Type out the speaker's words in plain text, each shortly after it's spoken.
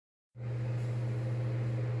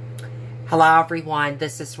Hello everyone,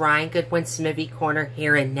 this is Ryan Goodwin's Movie Corner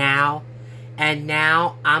here and now. And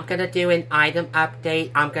now I'm going to do an item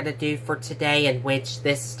update I'm going to do for today, in which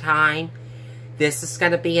this time, this is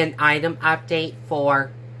going to be an item update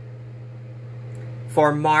for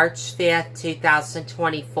March 5th,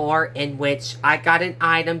 2024, in which I got an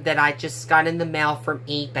item that I just got in the mail from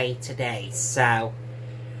eBay today. So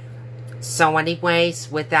anyways,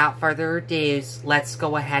 without further ado, let's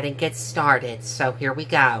go ahead and get started. So here we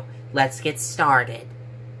go. Let's get started.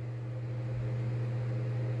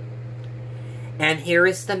 And here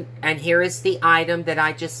is the item that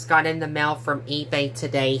I just got in the mail from eBay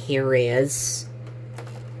today. Here is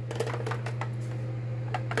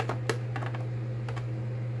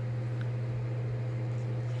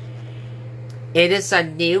it is a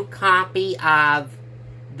new copy of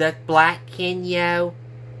the Black Kenyo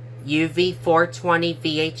UV420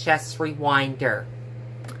 VHS Rewinder.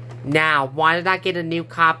 Now, why did I get a new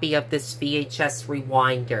copy of this VHS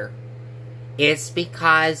Rewinder? It's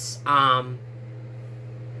because,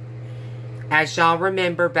 as y'all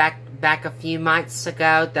remember back a few months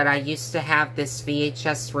ago that I used to have this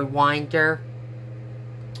VHS Rewinder.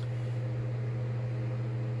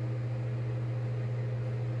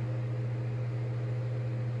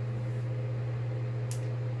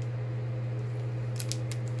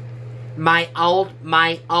 My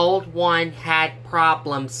old one had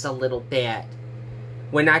problems a little bit.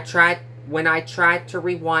 When I tried to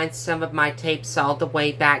rewind some of my tapes all the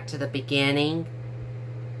way back to the beginning,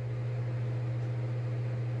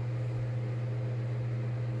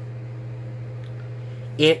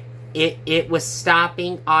 it was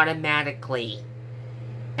stopping automatically,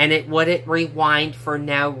 and it wouldn't rewind for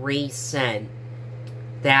no reason.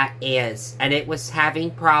 That is, and it was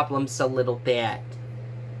having problems a little bit.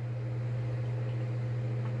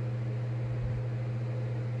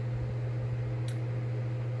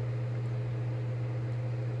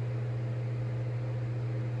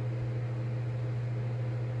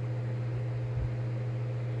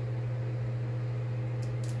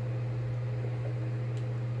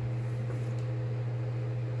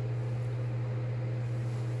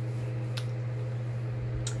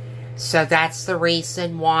 So that's the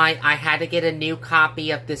reason why I had to get a new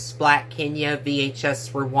copy of this Black Kenyo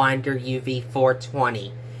VHS Rewinder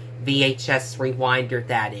UV420. VHS Rewinder,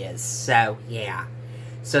 that is. So, yeah.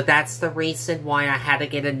 So that's the reason why I had to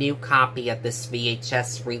get a new copy of this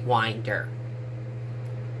VHS Rewinder.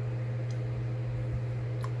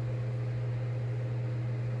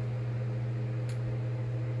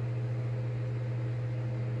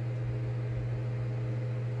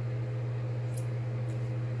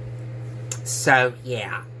 So,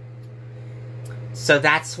 yeah. So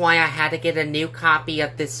that's why I had to get a new copy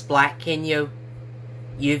of this Black Kenyo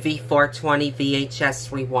UV420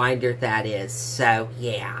 VHS Rewinder, that is. So,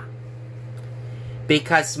 yeah.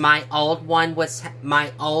 Because my old one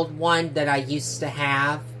that I used to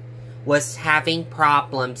have was having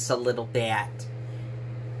problems a little bit.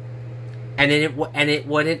 And it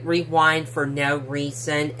wouldn't rewind for no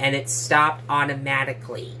reason, and it stopped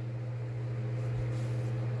automatically.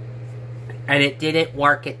 And it didn't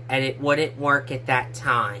work, and it wouldn't work at that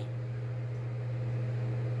time.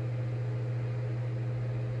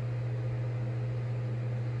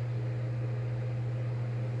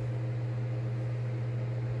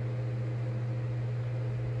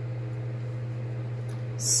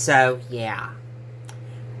 So, yeah.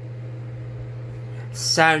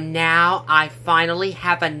 So now I finally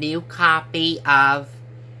have a new copy of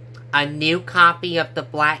the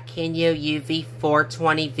Black Kenyo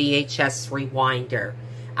UV420 VHS Rewinder.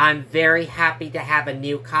 I'm very happy to have a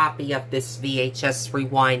new copy of this VHS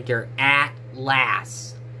Rewinder at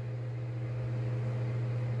last.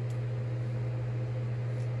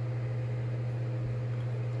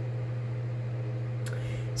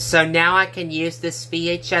 So now I can use this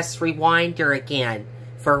VHS Rewinder again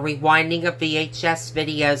for rewinding of VHS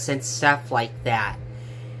videos and stuff like that.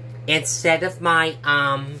 Instead of my,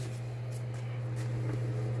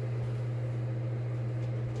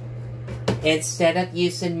 Instead of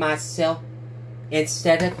using my Silver Kenyo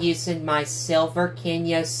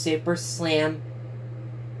Super Slim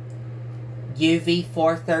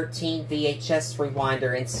UV413 VHS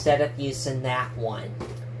Rewinder, instead of using that one.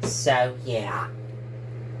 So, yeah.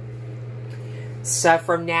 So,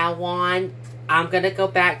 from now on, I'm going to go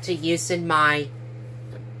back to using my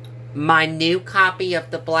new copy of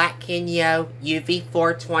the Black Kenyo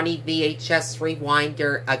UV420 VHS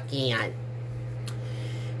Rewinder again,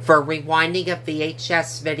 for rewinding of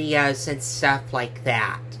VHS videos and stuff like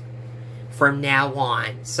that from now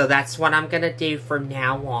on. So that's what I'm going to do from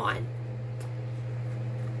now on.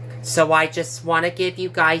 So I just want to give you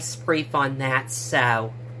guys proof on that,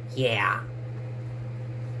 so, yeah.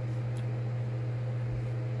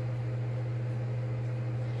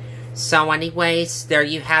 So anyways, there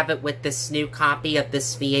you have it with this new copy of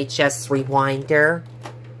this VHS Rewinder.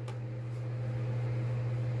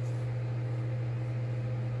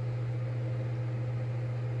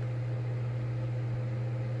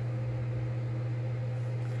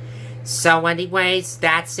 So anyways,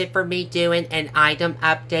 that's it for me doing an item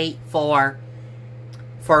update for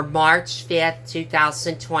March 5th,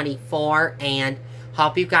 2024. And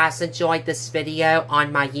hope you guys enjoyed this video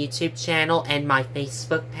on my YouTube channel and my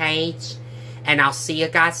Facebook page. And I'll see you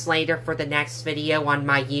guys later for the next video on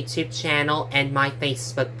my YouTube channel and my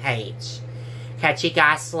Facebook page. Catch you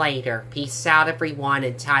guys later. Peace out, everyone,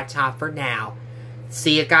 and ta-ta for now.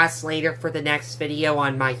 See you guys later for the next video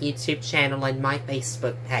on my YouTube channel and my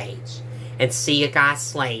Facebook page. And see you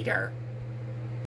guys later.